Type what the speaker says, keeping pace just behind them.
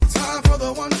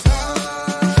mother one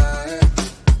side.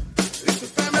 It's the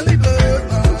family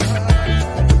bloodline.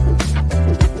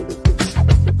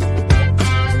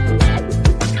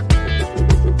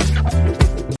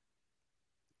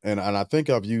 And I think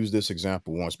I've used this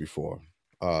example once before.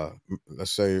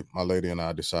 Let's say my lady and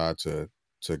I decide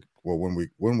well,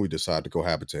 when we decide to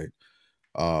cohabitate,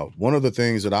 one of the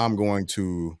things that I'm going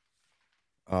to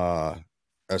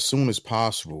as soon as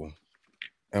possible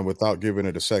and without giving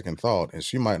it a second thought, and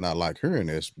she might not like hearing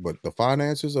this, but the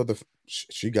finances of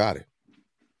she got it.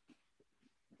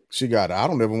 She got it. I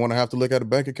don't ever want to have to look at a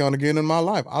bank account again in my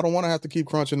life. I don't want to have to keep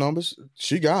crunching numbers.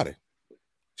 She got it.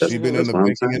 She's been in the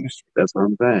banking industry. That's what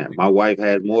I'm saying. My wife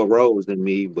had more roles than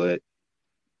me, but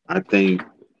I think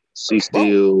she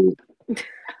still.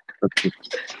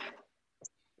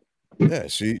 Yeah,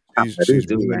 she's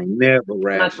been never my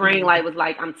rational. ring light was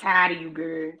like, I'm tired of you,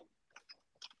 girl.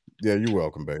 Yeah, you're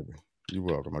welcome, baby. You're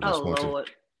welcome. I just want Lord.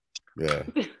 Yeah.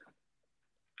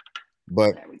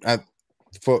 But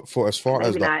for as far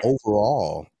as the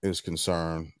overall is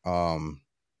concerned,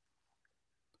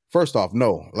 first off,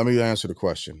 no. Let me answer the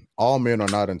question. All men are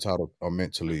not entitled or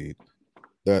meant to lead.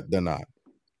 They're not.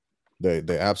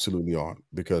 They absolutely aren't,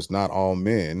 because not all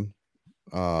men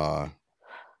have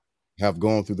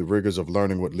gone through the rigors of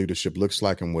learning what leadership looks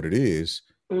like and what it is,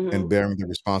 and bearing the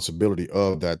responsibility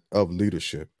of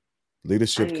leadership.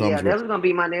 Leadership comes with. That was gonna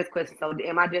be my next question. So,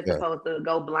 am I just supposed to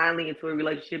go blindly into a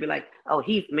relationship, be like, "Oh,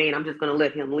 he's man, I'm just gonna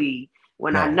let him lead,"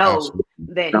 when I know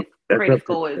that his credit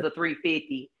score is a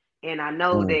 350, and I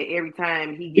know that every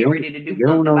time he get ready to do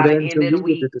something by the end of the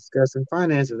week, discussing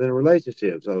finances in a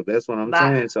relationship. So that's what I'm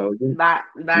saying. So by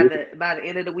the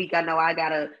end of the week, I know I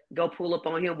gotta go pull up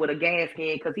on him with a gas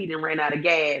can because he didn't run out of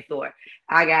gas, or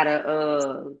I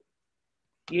gotta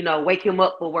wake him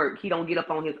up for work. He don't get up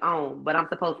on his own, but I'm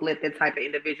supposed to let that type of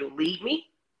individual lead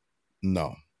me?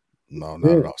 No, not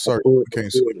at all. Sorry,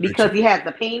 because he has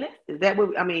the penis. Is that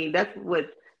what I mean? That's what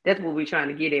we're trying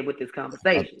to get at with this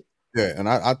conversation. Yeah, and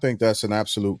I think that's an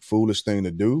absolute foolish thing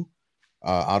to do.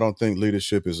 I don't think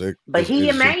leadership is. But he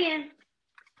a man.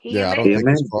 I don't think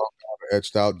it's far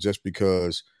etched out just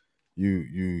because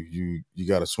you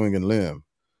got a swinging limb,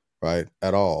 right?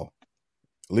 At all.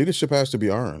 Leadership has to be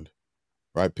earned.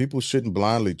 Right, people shouldn't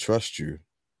blindly trust you,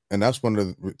 and that's one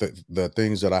of the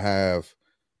things that I have,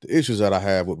 the issues that I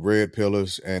have with red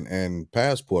pillars and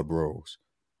passport bros.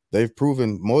 They've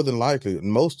proven more than likely,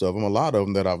 most of them, a lot of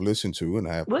them that I've listened to and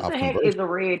have. What the heck is a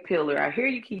red pillar? I hear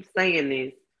you keep saying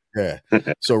this. Yeah,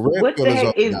 so red pillars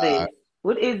are the guys.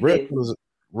 What is this?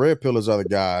 Red pillars are the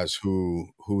guys who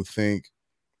think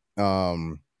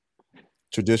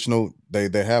traditional.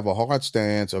 They have a hard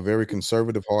stance, a very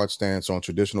conservative hard stance on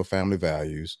traditional family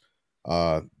values.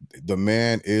 The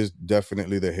man is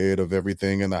definitely the head of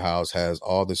everything in the house, has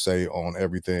all the say on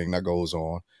everything that goes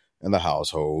on in the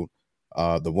household.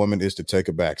 The woman is to take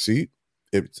a back seat.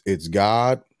 It's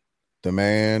God, the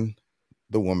man,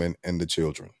 the woman, and the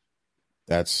children.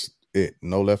 That's it.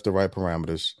 No left or right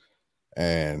parameters.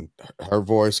 And her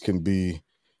voice can be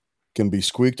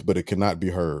squeaked, but it cannot be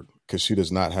heard, because she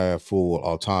does not have full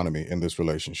autonomy in this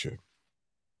relationship.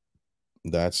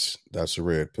 That's a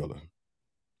red pillar.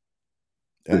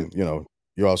 And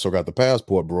you also got the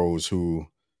passport bros who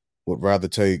would rather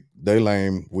take their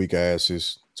lame weak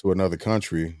asses to another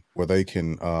country where they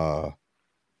can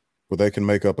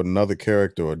make up another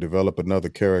character or develop another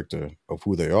character of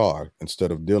who they are,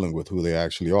 instead of dealing with who they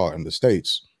actually are in the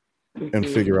States, and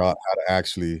figure out how to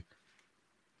actually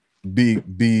be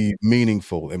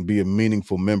meaningful and be a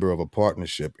meaningful member of a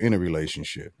partnership in a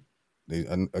relationship.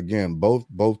 And again,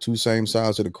 both two same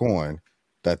sides of the coin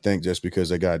that think just because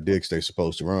they got dicks they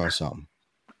supposed to run something,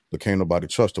 but can't nobody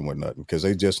trust them with nothing because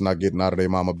they just not getting out of their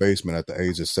mama basement at the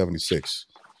age of 76.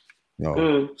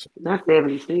 Not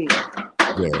 76.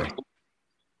 Yeah.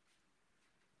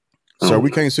 So we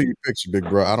can't see your picture, big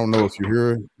bro. I don't know if you're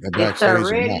here at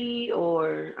backstage ready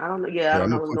or I don't know. Yeah, I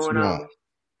don't know what's going on.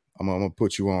 I'm gonna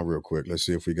put you on real quick. Let's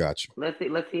see if we got you. Let's see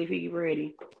if he's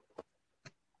ready.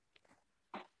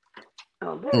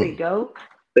 Oh, there we go.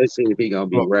 Let's see if he's gonna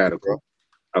be radical.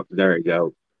 Oh, there you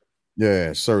go.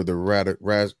 Yeah, sir. The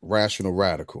rational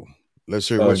radical. Let's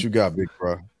hear what you got, big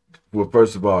bro. Well,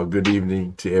 first of all, good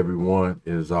evening to everyone.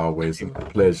 It is always a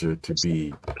pleasure to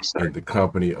be in the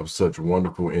company of such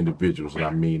wonderful individuals, and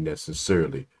I mean that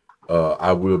sincerely.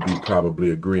 I will be probably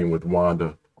agreeing with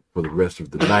Wanda for the rest of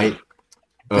the night.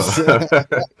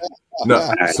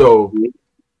 So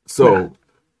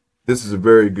this is a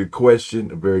very good question,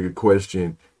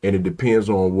 and it depends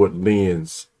on what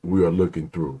lens we are looking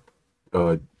through.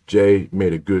 Jay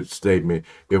made a good statement.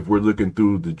 If we're looking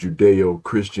through the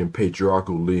Judeo-Christian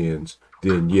patriarchal lens,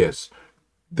 then yes,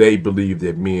 they believe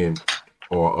that men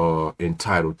are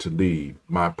entitled to lead.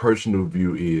 My personal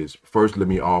view is, first, let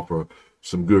me offer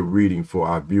some good reading for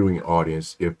our viewing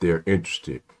audience if they're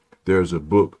interested. There's a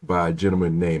book by a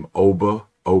gentleman named Oba,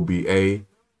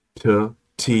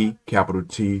 capital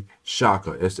T,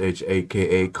 Shaka,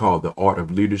 Shaka, called The Art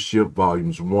of Leadership,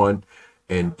 Volumes 1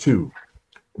 and 2,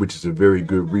 which is a very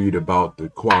good read about the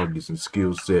qualities and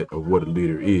skill set of what a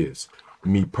leader is.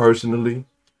 Me personally,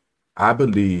 I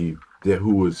believe that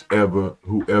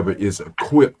whoever is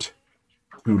equipped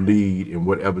to lead in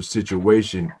whatever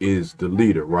situation is the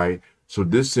leader, right? So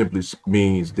this simply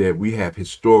means that we have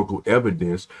historical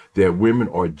evidence that women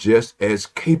are just as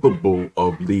capable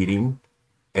of leading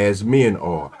as men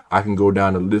are. I can go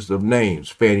down a list of names.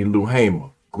 Fannie Lou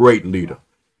Hamer, great leader.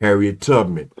 Harriet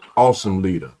Tubman, awesome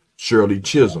leader. Shirley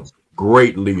Chisholm,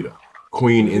 great leader.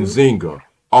 Queen Nzinga,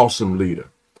 awesome leader.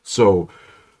 So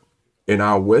in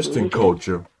our Western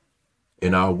culture,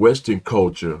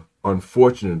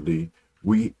 unfortunately,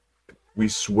 we we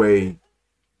sway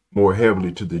more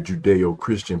heavily to the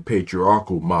Judeo-Christian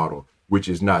patriarchal model, which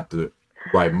is not the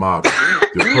right model.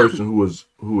 The person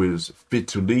who is fit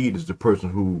to lead is the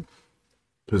person who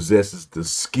possesses the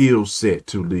skill set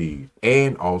to lead.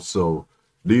 And also,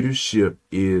 leadership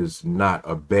is not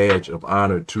a badge of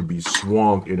honor to be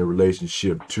swung in a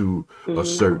relationship to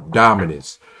assert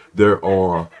dominance. There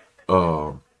are,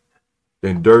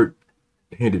 and Dirt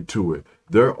hinted to it,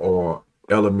 there are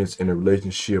elements in a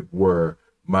relationship where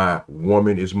my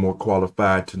woman is more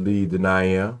qualified to lead than I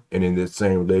am. And in that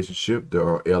same relationship, there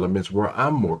are elements where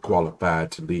I'm more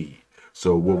qualified to lead.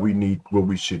 So what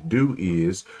we should do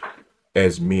is,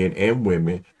 as men and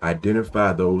women,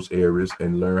 identify those areas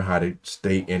and learn how to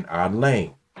stay in our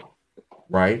lane,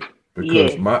 right?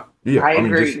 Because Yes, I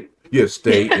just agree.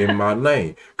 stay in my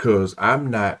lane, because I'm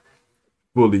not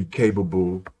fully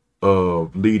capable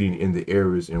of leading in the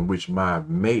areas in which my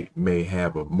mate may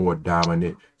have a more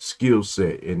dominant skill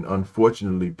set. And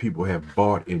unfortunately, people have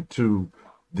bought into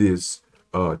this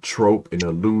trope and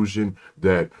illusion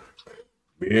that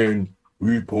men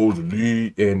we supposed to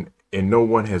lead, and no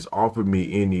one has offered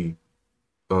me any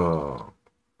uh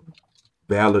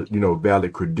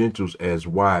valid credentials as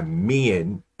why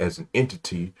men as an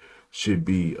entity should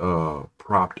be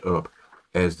propped up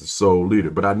as the sole leader.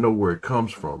 But I know where it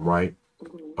comes from, right?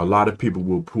 A lot of people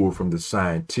will pull from the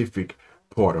scientific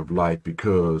part of life,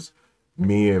 because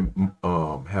men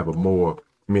have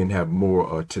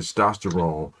more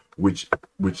testosterone, which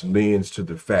lends to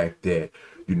the fact that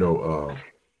you know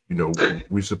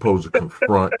we're supposed to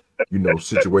confront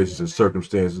situations and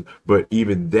circumstances, but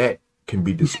even that can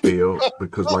be dispelled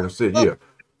because, like I said, yeah.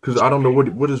 Because I don't know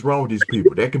what is wrong with these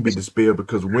people. That can be dispelled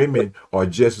because women are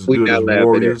just as We good not as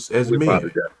laughing at. warriors as We men.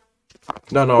 apologize.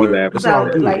 No, We no, laughing it's at all So,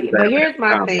 that. good. We but laughing here's at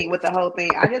my the comment. thing with the whole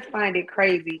thing. I just find it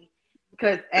crazy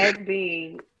because as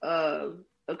being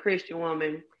a Christian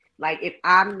woman, like if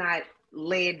I'm not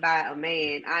led by a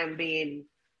man, I'm being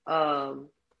um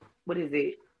what is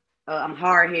it? I'm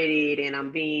hard headed and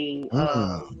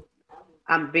Mm.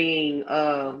 I'm being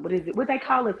what is it? What they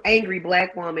call us? Angry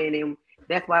black woman, and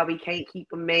that's why we can't keep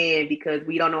a man because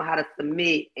we don't know how to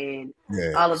submit and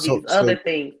Yeah. all of these other So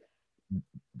things.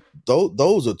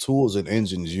 those are tools and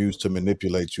engines used to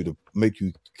manipulate you, to make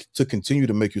you, to continue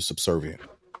to make you subservient.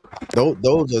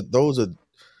 Those are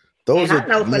And those are I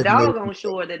know for manipulation. doggone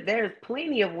sure that there's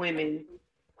plenty of women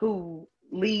who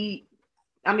lead,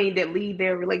 I mean, that lead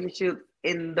their relationships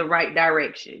in the right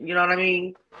direction. You know what I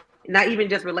mean? Not even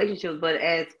just relationships, but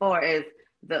as far as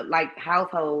the like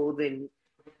households and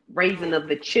raising of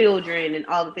the children and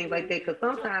all the things like that. Because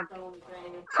sometimes,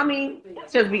 I mean,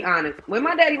 let's just be honest. When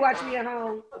my daddy watched me at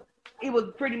home, it was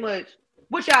pretty much,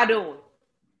 what y'all doing?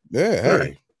 Yeah,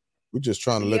 Right. hey, we're just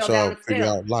trying to We let yell down y'all the figure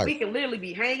steps. out life. We can literally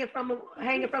be hanging from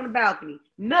the balcony.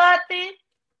 Nothing.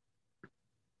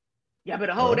 Y'all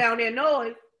better hold Well, down that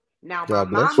noise. Now, my God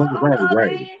bless. mama, Right, on the right, other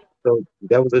right. hand, So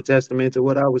that was a testament to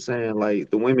what I was saying. Like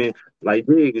the women, like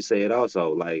Big said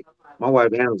also, like my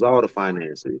wife handles all the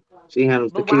finances. She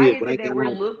handles the but why kids is when they it that come we're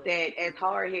home. looked at as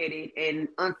hard headed and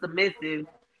unsubmissive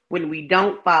when we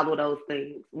don't follow those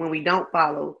things? When we don't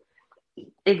follow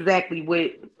exactly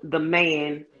what the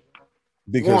man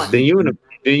Because wants? Then you in a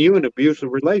then you in an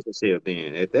abusive relationship.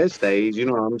 Then at that stage, you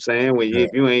know what I'm saying. yeah,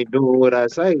 If you ain't doing what I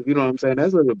say, you know what I'm saying.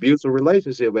 That's an abusive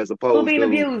relationship as Who opposed being to.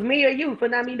 abused, me or you, for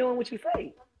not me doing what you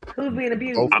say? Who's being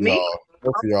both abused, of me? y'all,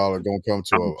 both of y'all are gonna come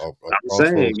to I'm a I'm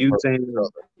saying crossroads you with each saying other.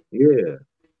 yeah.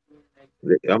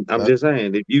 I'm That just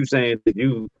saying if you saying that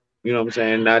you know what I'm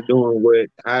saying, not doing what,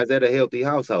 how is that a healthy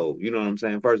household? You know what I'm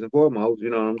saying? First and foremost, you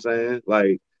know what I'm saying?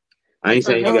 Like I ain't It's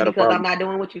saying you uh, gotta unhealthy because follow. I'm not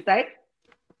doing what you say.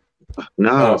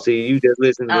 No, see, you just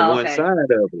listen to Oh, one okay. side of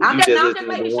it. I'm You just, just no, I'm just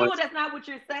listening to making one. sure that's not what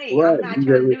you're saying. Right. I'm not You trying just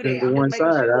to do listening that. to I'm just one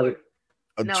making side of sure. it.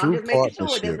 A No, I'm true just making sure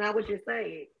that's partnership, not what you're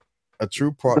saying. a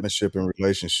true partnership and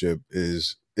relationship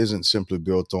isn't simply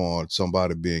built on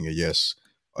somebody being a yes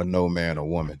or no man or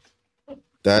woman.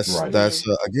 That's Right. that's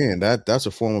again that's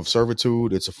a form of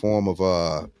servitude. It's a form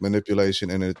of manipulation,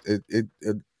 and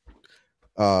it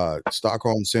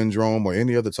Stockholm syndrome or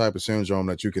any other type of syndrome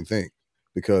that you can think,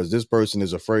 because this person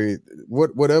is afraid.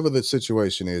 Whatever the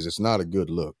situation is, it's not a good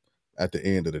look. At the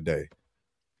end of the day,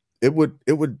 it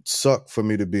would suck for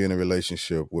me to be in a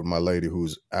relationship with my lady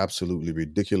who's absolutely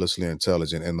ridiculously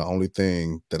intelligent, and the only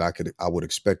thing that I would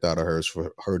expect out of her is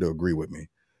for her to agree with me.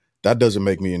 That doesn't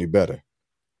make me any better.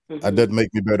 That Mm-hmm. doesn't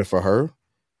make me better for her.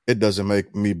 It doesn't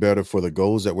make me better for the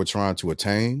goals that we're trying to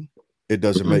attain. It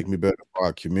doesn't make me better for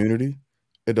our community.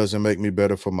 It doesn't make me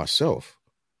better for myself.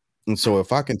 And so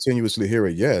if I continuously hear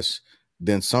a yes,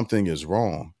 then something is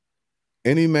wrong.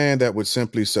 Any man that would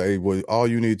simply say, "Well, all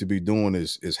you need to be doing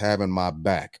is having my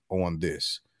back on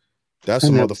this," that's I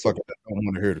a never said motherfucker that don't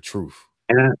want to hear the truth.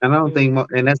 and I don't think,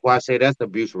 Mm-hmm. and that's why I say that's the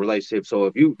abusive relationship. So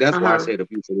if you, that's why I Uh-huh. said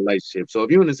abusive relationship. So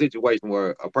if you're in a situation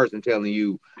where a person telling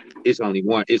you it's only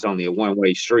a one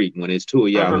way street when it's two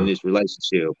of y'all in Uh-huh. this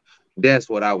relationship, that's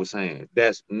what I was saying.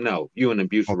 That's no, you're in an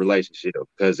abusive Okay, relationship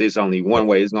because it's only okay. one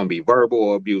way. It's gonna be verbal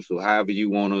or abusive, however you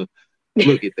want to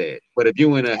look at that. But if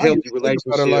you're in a I ain't healthy think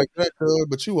about it relationship, like that, cuz,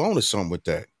 but you own something with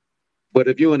that. but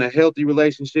if you're in a healthy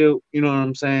relationship, you know what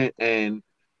I'm saying, and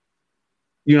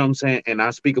you know what I'm saying? And I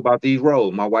speak about these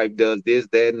roles. My wife does this,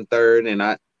 that, and third, and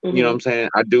you know what I'm Mm-hmm. saying?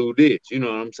 I do this, you know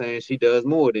what I'm saying? She does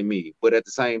more than me. But at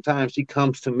the same time, she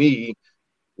comes to me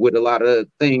with a lot of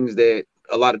things a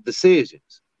lot of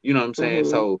decisions. You know what I'm saying?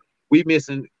 Mm-hmm. So we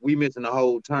missing the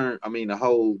whole turn, I mean the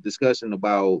whole discussion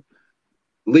about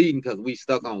leading because we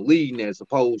stuck on leading as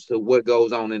opposed to what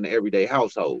goes on in the everyday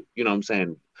household. You know what I'm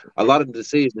saying? A lot of the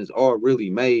decisions are really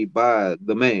made by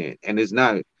the man. And it's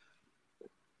not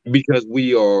because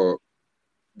we are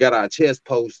got our chest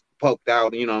poked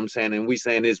out, you know what I'm saying, and we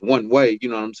saying it's one way, you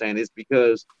know what I'm saying, it's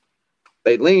because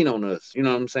they lean on us, you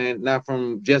know what I'm saying, not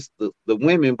from just the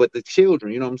women, but the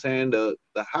children, you know what I'm saying, the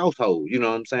household, you know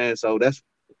what I'm saying. So that's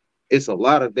it's a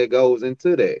lot of that goes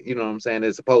into that, you know what I'm saying,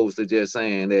 as opposed to just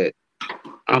saying that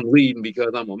I'm leading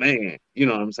because I'm a man, you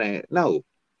know what I'm saying. No,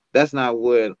 that's not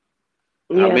what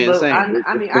I've Yeah, been but saying.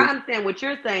 I mean, I understand what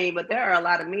you're saying, but there are a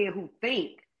lot of men who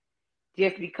think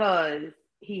just because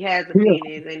he has a Yeah,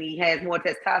 penis and he has more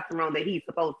testosterone that he's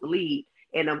supposed to lead.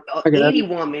 And I got any it.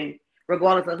 woman,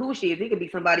 regardless of who she is, it could be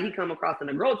somebody he come across in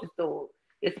the grocery store,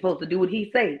 is supposed to do what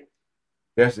he say.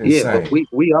 That's Yeah, but insane.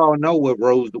 we all know what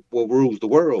rules the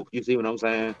world. You see what I'm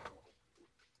saying?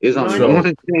 It's only Money. one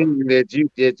So thing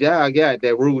that y'all got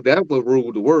that would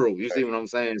rule the world. You see what I'm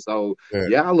saying? So Yeah.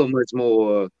 y'all are much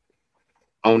more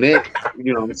on that,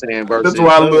 you know what I'm saying, that's why versus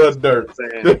I us, love you know dirt. what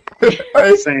I'm saying?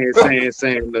 Hey,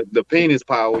 Saying the penis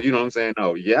power, you know what I'm saying?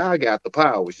 No, y'all got the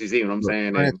power. You see what I'm Look,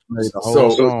 saying? Prince And made a whole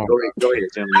so song. go ahead,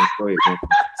 gentlemen. Go ahead,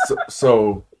 gentlemen.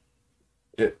 so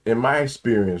in my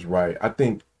experience, right, I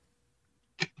think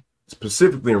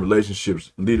specifically in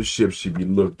relationships, leadership should be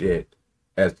looked at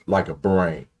as like a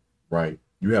brain, right?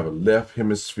 You have a left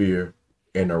hemisphere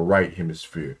and a right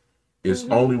hemisphere. It's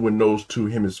Mm-hmm. only when those two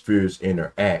hemispheres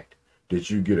interact that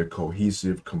you get a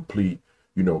cohesive, complete,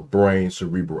 brain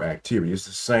cerebral activity. It's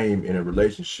the same in a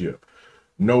relationship.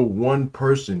 No one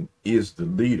person is the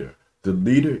leader. The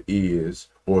leader is,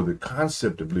 or the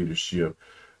concept of leadership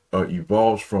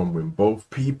evolves from when both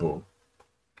people,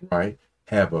 right,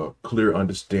 have a clear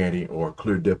understanding or a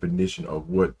clear definition of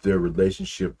what their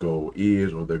relationship goal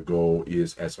is or their goal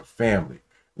is as a family,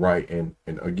 right? And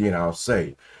again, I'll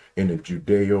say, in a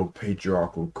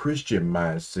Judeo-patriarchal Christian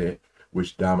mindset,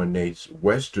 which dominates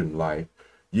Western life,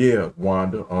 yeah,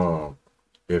 Wanda,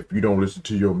 if you don't listen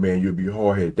to your man, you'll be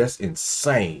hard-headed. That's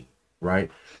insane, right?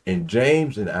 And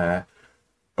James and I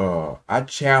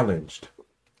challenged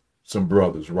some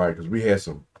brothers, right? Because we had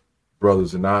some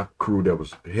brothers in our crew that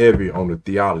was heavy on the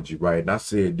theology, right? And I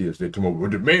said this, they told me, well,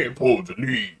 the man supposed to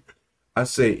lead. I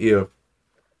say if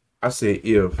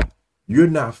you're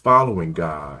not following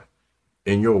God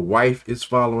and your wife is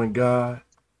following God,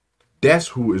 that's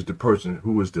who is the person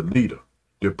who is the leader,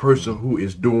 the person Mhm. who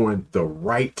is doing the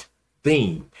right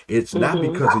thing. It's not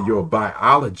Mm-hmm. because of your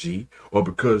biology or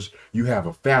because you have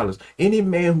a phallus. Any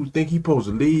man who think he supposed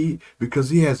to lead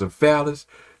because he has a phallus,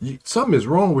 something is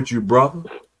wrong with you, brother.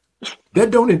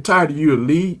 That don't entitle you to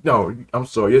lead. No, I'm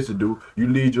sorry. Yes, it do. You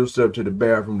lead yourself to the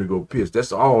bathroom to go piss.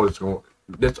 That's all it's going.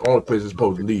 That's the only place it's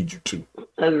supposed to lead you to.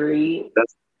 Agreed.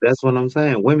 That's what I'm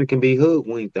saying. Women can be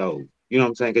hoodwinked though. You know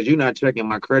what I'm saying? Because you're not checking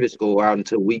my credit score out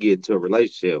until we get into a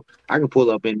relationship. I can pull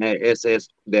up in that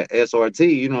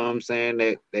SRT, you know what I'm saying?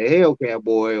 That Hellcat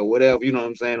boy or whatever, you know what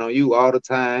I'm saying, on you all the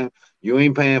time. You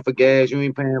ain't paying for gas, you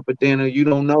ain't paying for dinner, you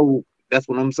don't know. That's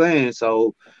what I'm saying.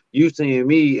 So you seeing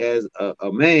me as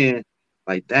a man,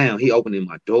 like, damn, he opening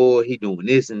my door, he doing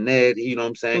this and that, you know what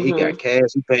I'm saying? He got Mhm. cash,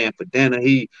 he paying for dinner,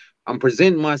 I'm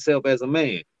presenting myself as a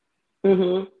man.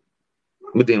 Mhm.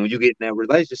 But then when you get in that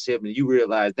relationship and you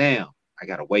realize, damn, I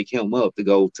gotta wake him up to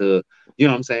go to, you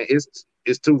know what I'm saying?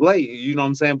 It's too late, you know what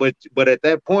I'm saying? But at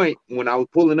that point, when I was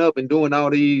pulling up and doing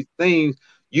all these things,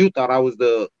 you thought I was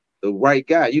the right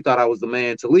guy. You thought I was the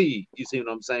man to lead. You see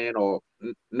what I'm saying? Or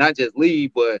not just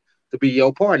lead, but to be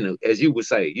your partner, as you would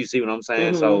say. You see what I'm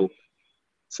saying? Mhm.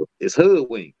 So it's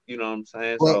hoodwink. You know what I'm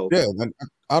saying? Well, So yeah, and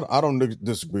I don't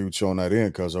disagree with you on that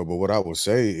end, cuz, but what I would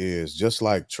say is just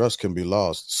like trust can be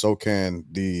lost, so can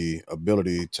the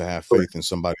ability to have faith in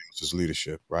somebody else's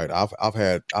leadership, right? I've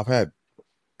had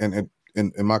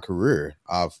in my career,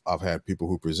 I've had people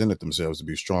who presented themselves to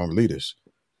be strong leaders.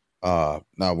 Now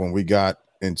when we got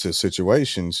into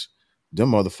situations,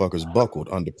 them motherfuckers buckled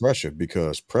under pressure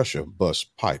because pressure busts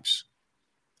pipes,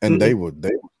 and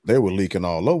mm-mm. they were leaking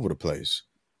all over the place.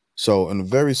 So in a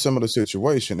very similar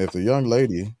situation, if the young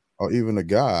lady or even the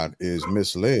guy is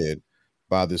misled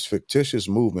by this fictitious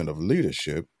movement of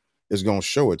leadership, it's going to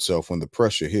show itself when the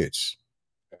pressure hits.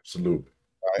 Absolutely.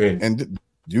 Right? And And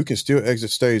you can still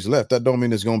exit stage left. That don't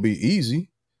mean it's going to be easy,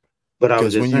 But I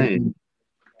was because just saying,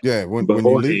 yeah, when you leave,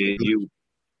 beforehand,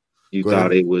 you go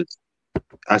thought ahead. it was.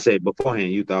 I said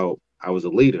beforehand, you thought I was a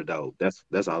leader, though. That's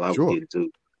all I was Sure. getting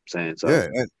to. Saying so. Yeah,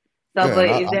 and, So, yeah, and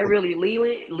but is that really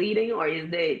leading, or is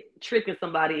that tricking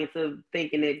somebody into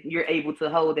thinking that you're able to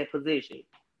hold that position?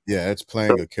 yeah, it's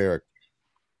playing So, a character.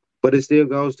 but it still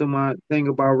goes to my thing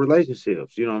about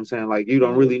relationships. You know what I'm saying? Like you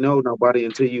don't Mhm. really know nobody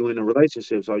until you in a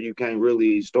relationship, so you can't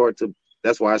really start to.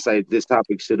 That's why I say this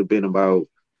topic should have been about.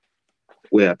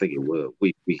 Well, I think it will.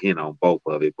 We hit on both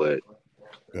of it, but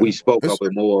we Yeah, spoke of it's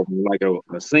it more of like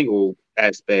a single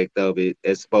aspect of it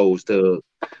as opposed to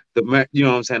you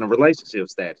know what I'm saying, the relationship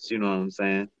status. You know what I'm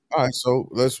saying? all right. So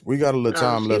we got a little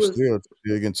time She left was. still to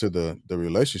dig into the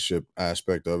relationship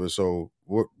aspect of it. So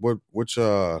which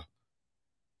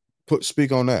put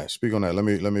speak on that. Speak on that. Let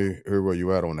me hear where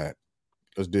you at on that.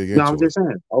 Let's dig No, I'm into it. just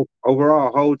saying.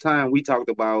 Overall, whole time we talked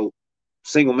about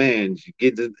single men, you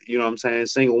get to, you know what I'm saying,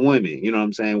 single women. You know what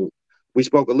I'm saying. We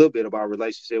spoke a little bit about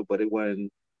relationship, but it Yeah,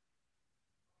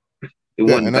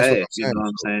 wasn't and that's what bad. I'm You saying. know what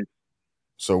I'm saying.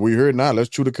 So we here now. Let's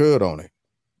chew the cud on it.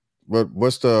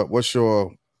 What's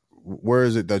your where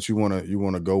is it that you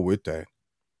wanna go with that?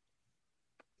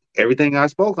 Everything I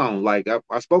spoke on, like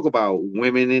I spoke about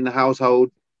women in the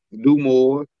household do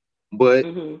more, but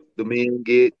Mhm. the men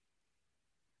get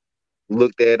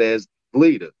looked at as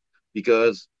leader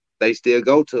because they still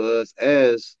go to us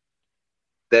as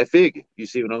that figure. You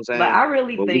see what I'm But saying? I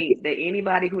really But we, think that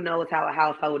anybody who knows how a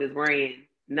household is ran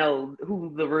knows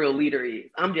who the real leader is.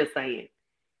 I'm just saying.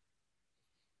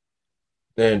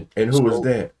 and who is So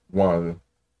that, Wanda?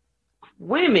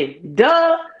 Women,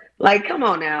 duh. Like, come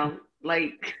on now.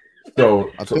 Like,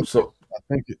 So I so think so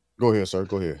go ahead, sir.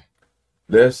 Go ahead.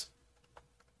 let's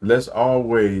let's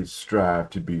always strive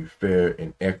to be fair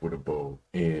and equitable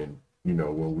in,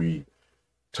 when we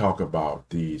talk about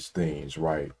these things,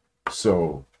 right?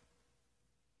 So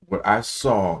what I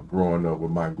saw growing up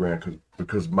with my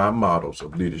because my models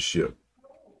of leadership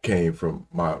came from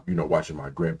my, watching my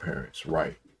grandparents,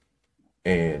 right?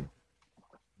 And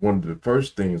one of the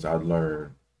first things I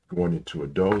learned going into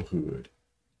adulthood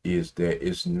is that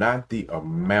it's not the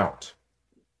amount,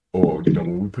 or,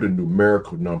 when we put a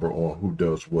numerical number on who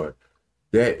does what,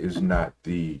 that is not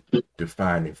the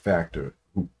defining factor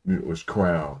who, is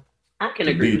crowned I can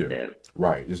the agree with leader. that.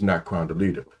 Right. It's not crowned the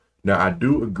leader. Now, I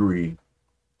do agree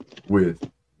with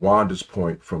Wanda's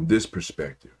point from this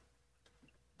perspective.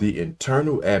 The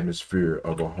internal atmosphere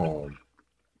of a home,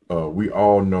 we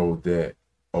all know that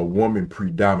a woman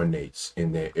predominates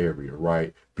in that area,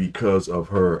 right? Because of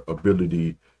her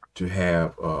ability to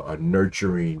have a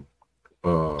nurturing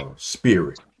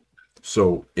spirit.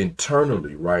 So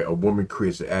internally, right, a woman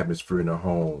creates an atmosphere in a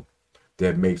home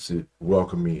that makes it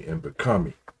welcoming and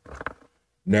becoming.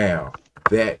 Now,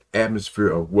 that atmosphere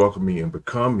of welcoming and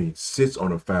becoming sits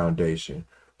on a foundation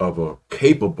of a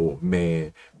capable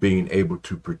man being able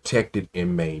to protect it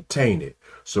and maintain it.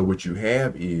 So, what you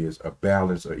have is a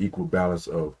balance, an equal balance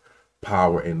of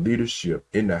power and leadership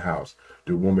in the house.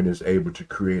 The woman is able to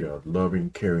create a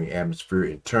loving, caring atmosphere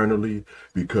internally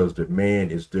because the man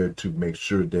is there to make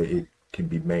sure that it can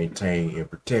be maintained and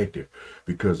protected.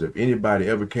 Because if anybody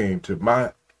ever came to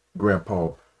my grandpa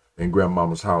in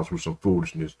grandmama's house with some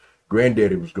foolishness,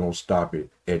 granddaddy was gonna stop it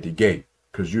at the gate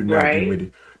because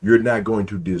Right. you're not going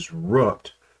to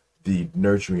disrupt the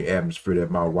nurturing atmosphere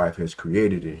that my wife has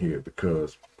created in here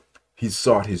because he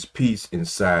sought his peace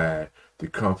inside the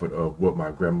comfort of what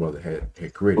my grandmother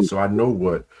had created. So I know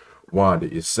what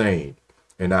Wanda is saying,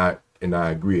 and I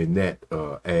agree in that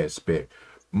aspect.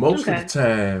 Most of the Okay.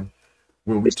 time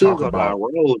when we It still talk go to our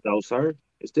about, roles though, sir.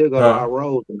 It still go to huh? our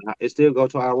roles, and it still go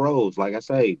to our roles. Like I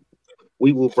say,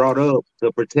 we were brought up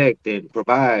to protect and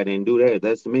provide and do that.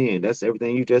 That's the men. That's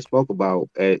everything you just spoke about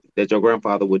that your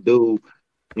grandfather would do.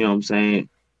 You know what I'm saying?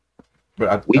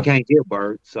 But We can't give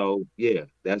birth, so yeah,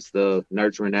 that's the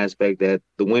nurturing aspect that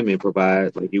the women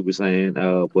provide, like you were saying.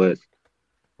 But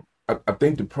I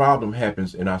think the problem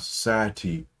happens in our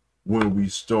society when we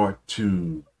start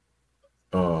to,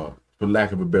 for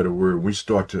lack of a better word, we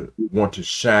start to want to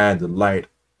shine the light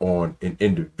on an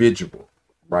individual,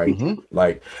 right? Mm-hmm.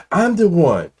 Like, I'm the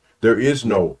one. There is Yeah.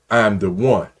 no I'm the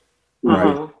one,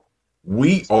 right? Uh-huh.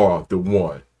 We are the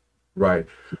one, right?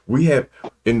 We have,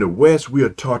 in the West, we are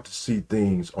taught to see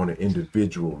things on an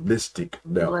individualistic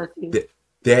Bless level. you.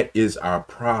 That is our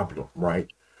problem, right?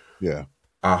 Yeah.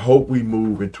 I hope we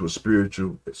move into a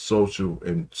spiritual, social,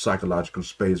 and psychological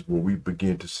space where we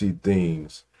begin to see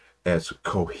things as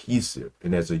cohesive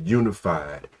and as a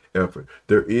unified effort.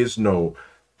 There is no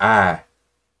I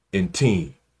in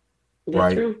team, That's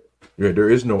right? true. Yeah, there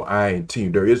is no I in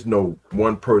team. There is no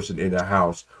one person in the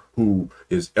house who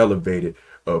is elevated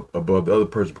above the other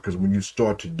person because when you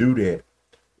start to do that,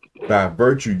 by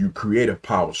virtue, you create a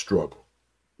power struggle.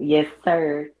 Yes,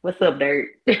 sir. What's up, Dirt?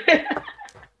 this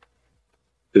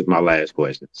is my last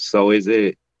question. So is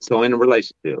it so in a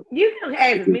relationship? You can ask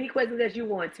as This, many questions as you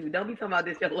want to. Don't be talking about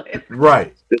this your last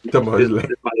Right. this, Come on, this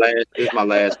my last. This is my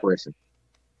last question.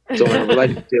 So in a question.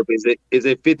 relationship, is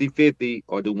it 50-50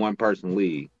 or do one person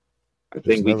lead? I It's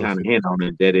think we never kind of 50. hint on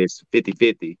it that it's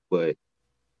 50-50, but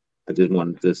I just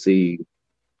wanted to see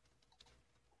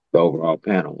the overall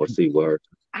panel or see where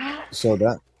I So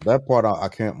that part I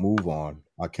can't move on.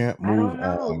 I can't I move don't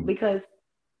know on. because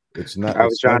It's not. I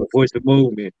was It's trying never to push the 50.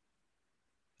 movement.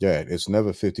 Yeah. It's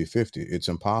never 50-50. It's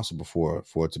impossible for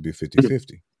it to be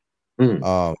 50-50. Mm.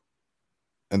 Um,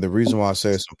 and the reason why I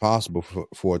say it's impossible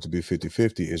for it to be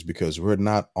 50-50 is because we're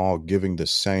not all giving the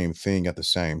same thing at the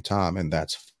same time, and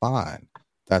that's fine.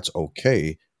 That's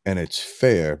okay, and it's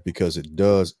fair because it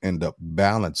does end up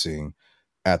balancing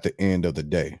at the end of the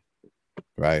day,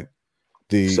 right?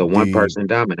 The So one the person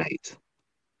dominates.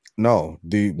 No,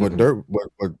 the what mm-mm. Dirk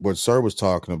what Sir was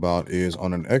talking about is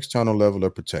on an external level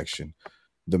of protection.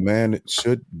 The man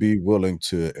should be willing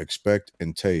to expect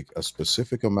and take a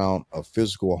specific amount of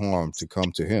physical harm to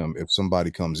come to him if somebody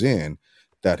comes in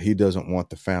that he doesn't want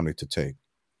the family to take,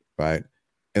 right?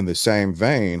 In the same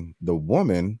vein, the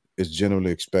woman is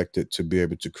generally expected to be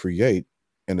able to create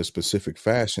in a specific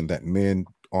fashion that men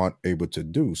aren't able to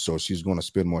do. So she's going to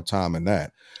spend more time in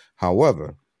that.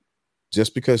 However,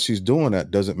 just because she's doing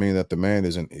that doesn't mean that the man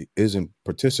isn't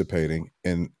participating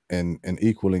in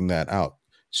equaling that out.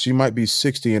 She might be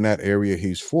 60 in that area,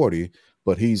 he's 40,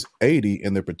 but he's 80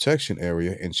 in the protection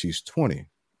area and she's 20.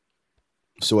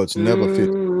 So it's never 50.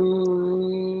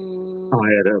 Don't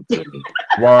mm, add up to me.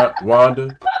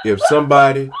 Wanda, if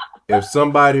somebody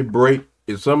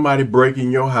break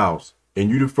in your house and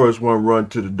you the first one run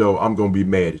to the door, I'm gonna be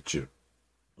mad at you.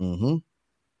 Mm-hmm.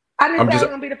 I didn't I'm say I just was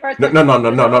gonna be the first no person no to no run to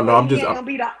no the no no door, no. but I'm he just ain't gonna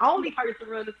be the only person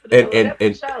running to the and door. and That's for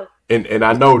and sure. and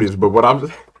I know this, but what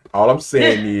I'm all I'm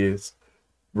saying is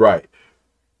right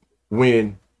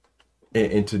when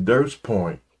and to Dirk's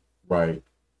point, right,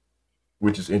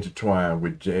 which is intertwined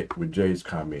with Jay's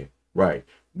comment, right?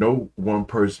 No one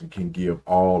person can give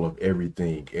all of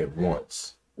everything at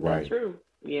once, That's right? true.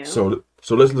 Yeah.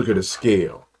 So let's look at a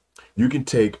scale. You can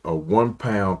take a 1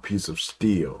 pound piece of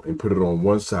steel and put it on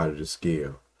one side of the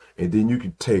scale, and then you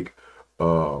can take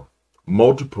uh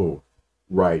multiple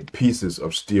right pieces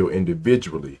of steel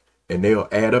individually, and they'll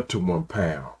add up to 1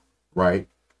 pound, right?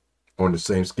 On the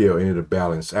same scale, and it'll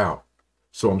balance out.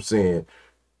 So I'm saying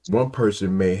one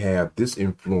person may have this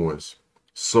influence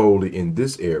solely in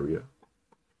this area,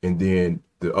 and then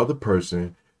the other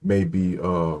person may be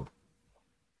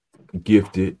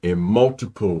gifted in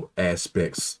multiple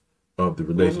aspects of the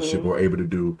relationship Hmm. or able to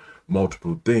do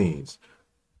multiple things.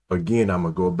 Again, I'm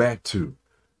going to go back to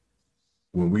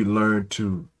when we learn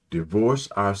to divorce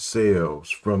ourselves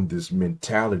from this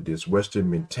mentality, this Western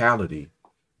mentality,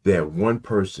 that one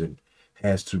person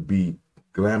has to be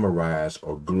glamorized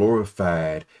or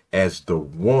glorified as the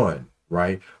one,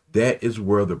 right? That is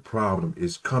where the problem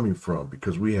is coming from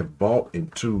because we have bought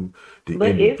into the But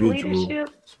is individual. leadership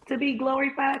to be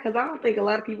glorified? Because I don't think a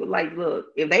lot of people like look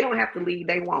if they don't have to lead,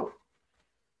 they won't.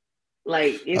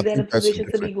 Like, I is that a think that's a position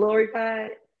to be different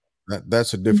glorified?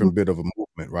 that's a different bit of a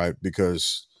movement, right?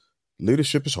 Because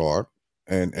leadership is hard,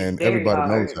 It's and very everybody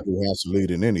knows that hard. who has to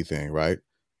lead in anything, right?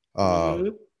 Uh, Hmm.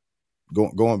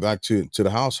 going back to the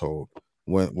household,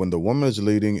 when the woman is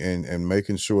leading and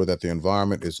making sure that the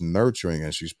environment is nurturing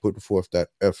and she's putting forth that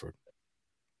effort,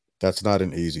 that's not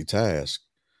an easy task.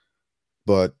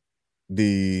 But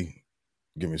the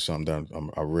give me something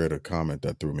down. I read a comment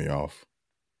that threw me off.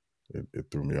 It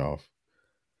threw me off.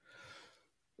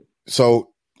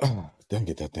 So, dang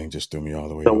it, that thing just threw me all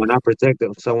the way off. When I protect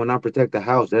the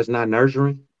house, that's not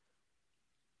nurturing.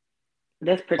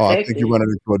 That's Oh, I think you're protecting. running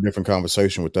into a different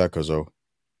conversation with that, Cuzzo.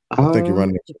 I think you're Um,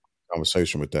 running into a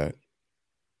conversation with that.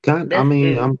 I That's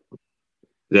mean, it.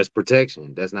 that's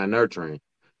protection. That's not nurturing.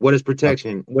 What is I,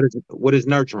 protection? What is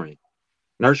nurturing?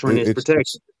 Nurturing it, is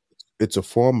protection. it's a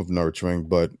form of nurturing,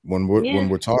 but when Yeah.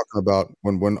 we're talking about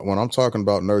when I'm talking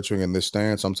about nurturing in this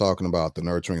stance, I'm talking about the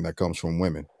nurturing that comes from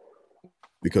women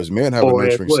because men have a Or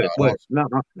that's nurturing what? side What? also. No,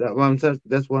 no,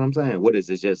 that's what I'm saying. What is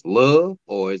it? Just love,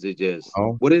 or is it just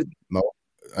No, what is? no,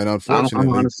 and I don't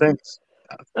unfortunately, understand.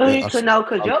 yeah, Could know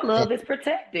because I, your love is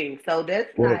protecting. So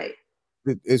that's well, not.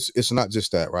 it's not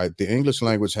just that, right? The English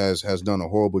language has done a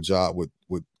horrible job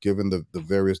with giving the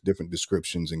various different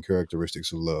descriptions and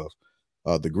characteristics of love.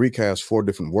 The Greek has 4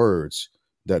 different words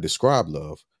that describe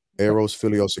love: eros,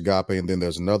 philios, agape, and then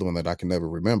there's another one that I can never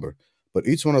remember. But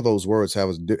each one of those words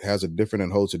has a different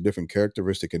and holds a different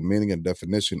characteristic and meaning and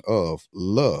definition of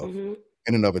love Hmm.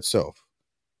 in and of itself,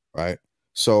 right?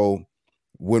 So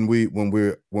when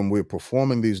we're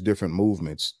performing these different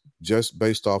movements just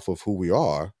based off of who we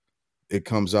are, it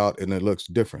comes out and it looks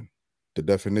different. The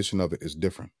definition of it is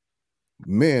different.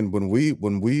 Men, when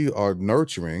we are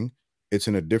nurturing, it's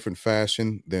in a different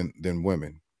fashion than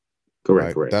women, Correct,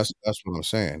 right? correct. That's what I'm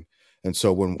saying. And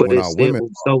so when But when it's our still women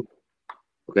so.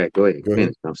 Okay, go ahead. go ahead.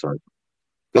 Finish. I'm sorry.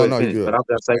 Go Oh ahead, no, you're finish. good. But I was I'm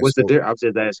gonna say, saying, what's the so difference? I was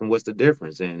just asking, what's the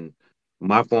difference in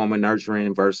my form of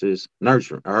nurturing versus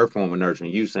nurturing, her form of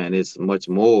nurturing? You saying it's much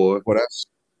more. well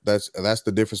that's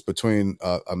the difference between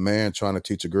a man trying to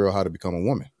teach a girl how to become a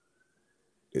woman.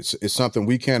 It's something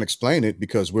we can't explain it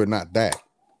because we're not that.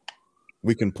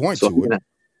 We can point So to it.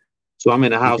 I'm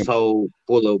in a We can household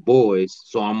full of boys,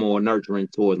 so I'm more nurturing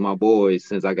towards my boys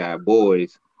since I got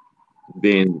boys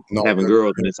than no having your,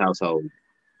 girls in your this household.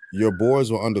 your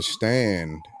boys will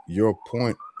understand your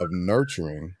point of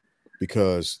nurturing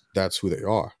because that's who they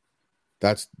are.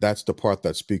 That's the part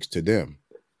that speaks to them.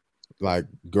 Like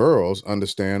girls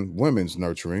understand women's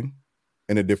nurturing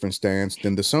in a different stance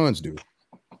than the sons do.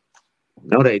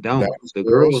 No, they don't. Daddy's The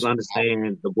girls girls,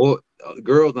 understand the boy.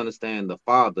 Girls understand the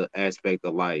father aspect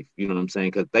of life. You know what I'm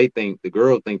saying? Because they think the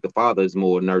girls think the father is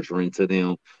more nurturing to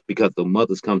them because the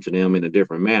mothers come to them in a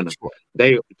different manner. sure.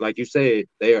 They, like you said,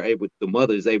 they are able. The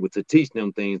mother is able to teach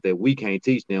them things that we can't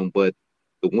teach them. But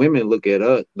the women look at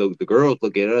us. The girls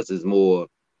look at us as more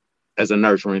as a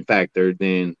nurturing factor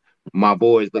than my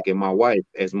boys look at my wife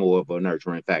as more of a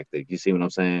nurturing factor. You see what I'm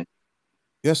saying?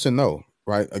 Yes and no,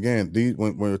 right? Again,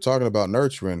 when we're talking about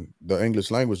nurturing, the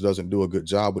English language doesn't do a good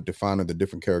job with defining the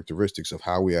different characteristics of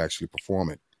how we actually perform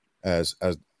it as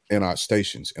in our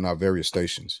stations, in our various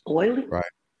stations, Oily? right?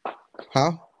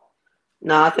 Huh?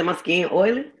 No, I said my skin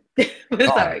oily. Oh,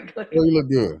 Sorry. Go ahead. well, you look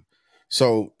good.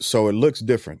 So it looks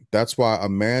different. That's why a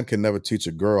man can never teach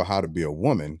a girl how to be a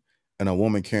woman, and a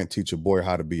woman can't teach a boy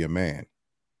how to be a man.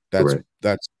 That's Correct.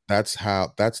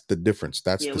 that's the difference.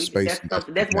 That's Yeah, the we space. that's And that's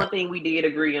something. the That's gap. one thing we did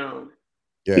agree on.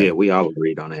 Yeah, Yeah, we all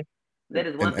agreed on that. That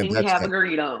is one and thing we that's have that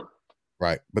agreed on.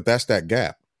 right. But that's that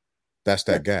gap. That's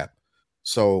that gap.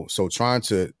 So trying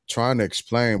to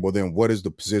explain, well, then what is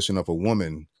the position of a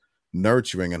woman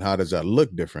nurturing and how does that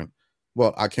look different?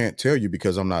 Well, I can't tell you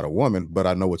because I'm not a woman, but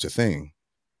I know it's a thing.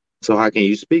 So how can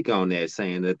you speak on that,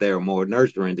 saying that they're more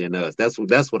nurturing than us? That's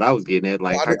what I was getting at.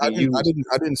 Well, Like, how can you? I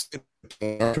didn't say they were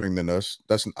more nurturing than us.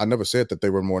 I never said that they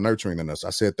were more nurturing than us.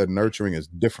 I said that nurturing is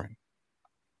different.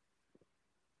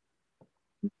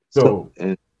 So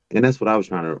So, and that's what I was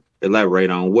trying to elaborate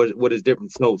on. What is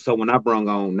different? So when I brung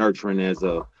on nurturing as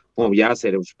a form, yeah, I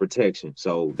said it was protection.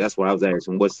 So that's what I was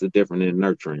asking. What's the difference in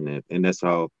nurturing? And that's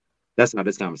how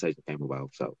this conversation came about.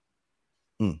 So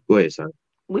Mm. go ahead, sir.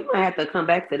 We might have to come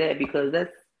back to that because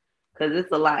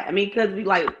it's a lot. I mean, because we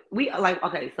like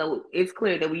okay, so it's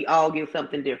clear that we all give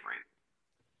something different,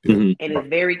 Yeah. Mm-hmm. and it's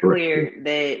very Correct. clear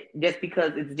that just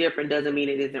because it's different doesn't mean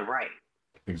it isn't right.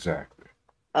 exactly.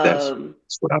 That's Um,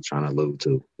 that's what I'm trying to allude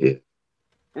to. Yeah.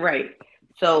 right.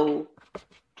 So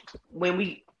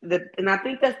and I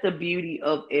think that's the beauty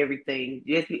of everything.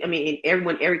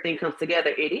 When everything comes together,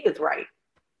 it is right.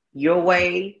 Your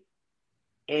way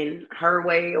and her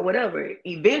way or whatever.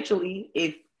 Eventually,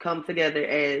 it comes together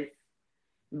as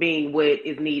being what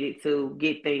is needed to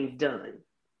get things done.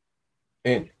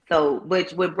 And so,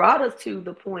 which what brought us to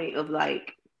the point of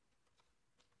like,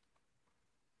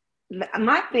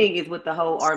 my thing is with the whole